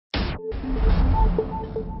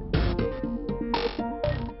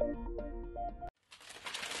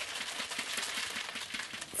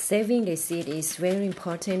Saving the seed is very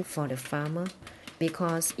important for the farmer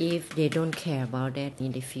because if they don't care about that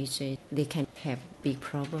in the future, they can have big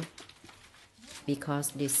problem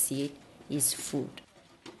because the seed is food.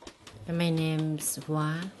 My name's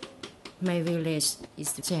Hoa. My village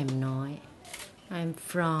is Cham Noi. I'm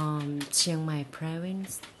from Chiang Mai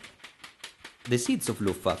province. The seeds of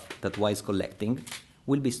loofah that Hoa is collecting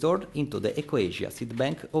will be stored into the EcoAsia seed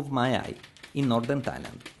bank of Mae Ai in northern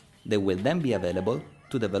Thailand. They will then be available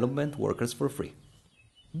to development workers for free.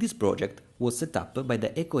 This project was set up by the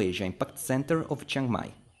EcoAsia Impact Center of Chiang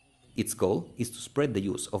Mai. Its goal is to spread the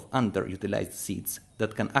use of underutilized seeds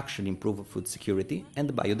that can actually improve food security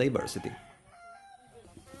and biodiversity.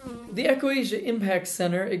 The EcoAsia Impact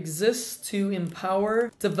Center exists to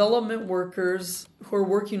empower development workers who are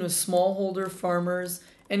working with smallholder farmers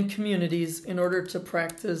and communities in order to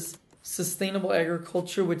practice sustainable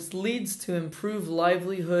agriculture, which leads to improved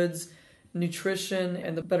livelihoods, nutrition,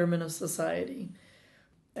 and the betterment of society.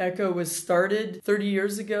 ECHO was started 30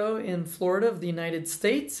 years ago in Florida of the United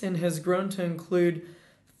States and has grown to include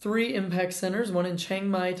 3 impact centers, one in Chiang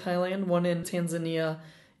Mai, Thailand, one in Tanzania,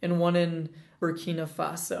 and one in Burkina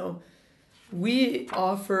Faso. We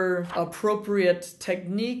offer appropriate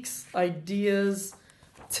techniques, ideas,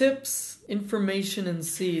 tips, information, and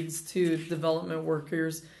seeds to development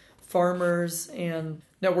workers, farmers, and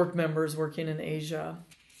network members working in Asia.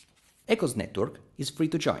 ECO's network is free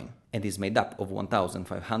to join and is made up of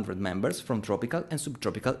 1,500 members from tropical and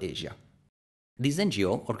subtropical Asia. This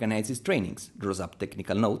NGO organizes trainings, draws up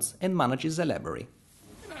technical notes, and manages a library.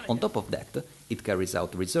 On top of that, it carries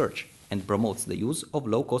out research and promotes the use of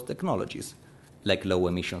low-cost technologies, like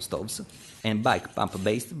low-emission stoves and bike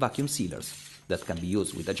pump-based vacuum sealers that can be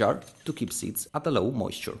used with a jar to keep seeds at a low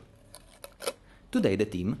moisture. Today the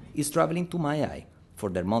team is traveling to Mae Ai for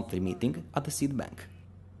their monthly meeting at the seed bank.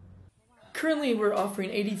 Currently, we're offering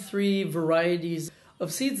 83 varieties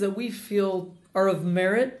of seeds that we feel are of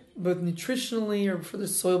merit, both nutritionally or for their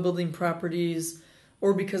soil building properties,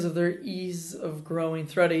 or because of their ease of growing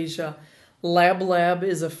throughout Asia. Lab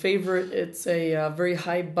is a favorite. It's a very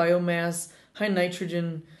high biomass, high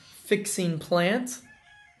nitrogen fixing plant.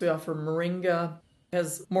 We offer moringa. It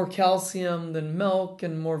has more calcium than milk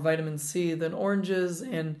and more vitamin C than oranges,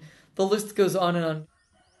 and the list goes on and on.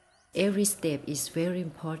 Every step is very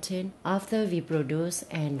important. After we produce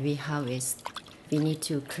and we harvest, we need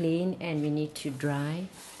to clean and we need to dry.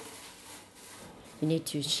 We need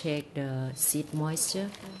to check the seed moisture.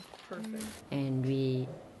 Perfect. And we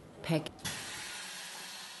pack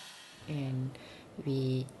and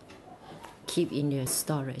we keep in the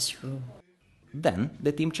storage room. Then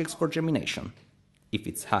the team checks for germination. If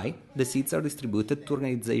it's high, the seeds are distributed to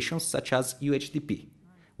organizations such as UHDP,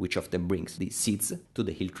 which often brings the seeds to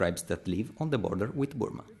the hill tribes that live on the border with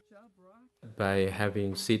Burma. By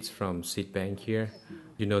having seeds from seed bank here,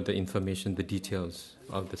 you know the information, the details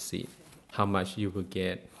of the seed, how much you will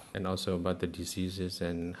get, and also about the diseases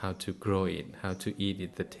and how to grow it, how to eat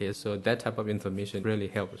it, the taste. So that type of information really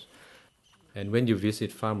helps. And when you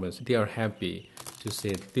visit farmers, they are happy to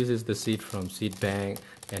say, this is the seed from seed bank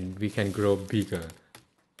and we can grow bigger.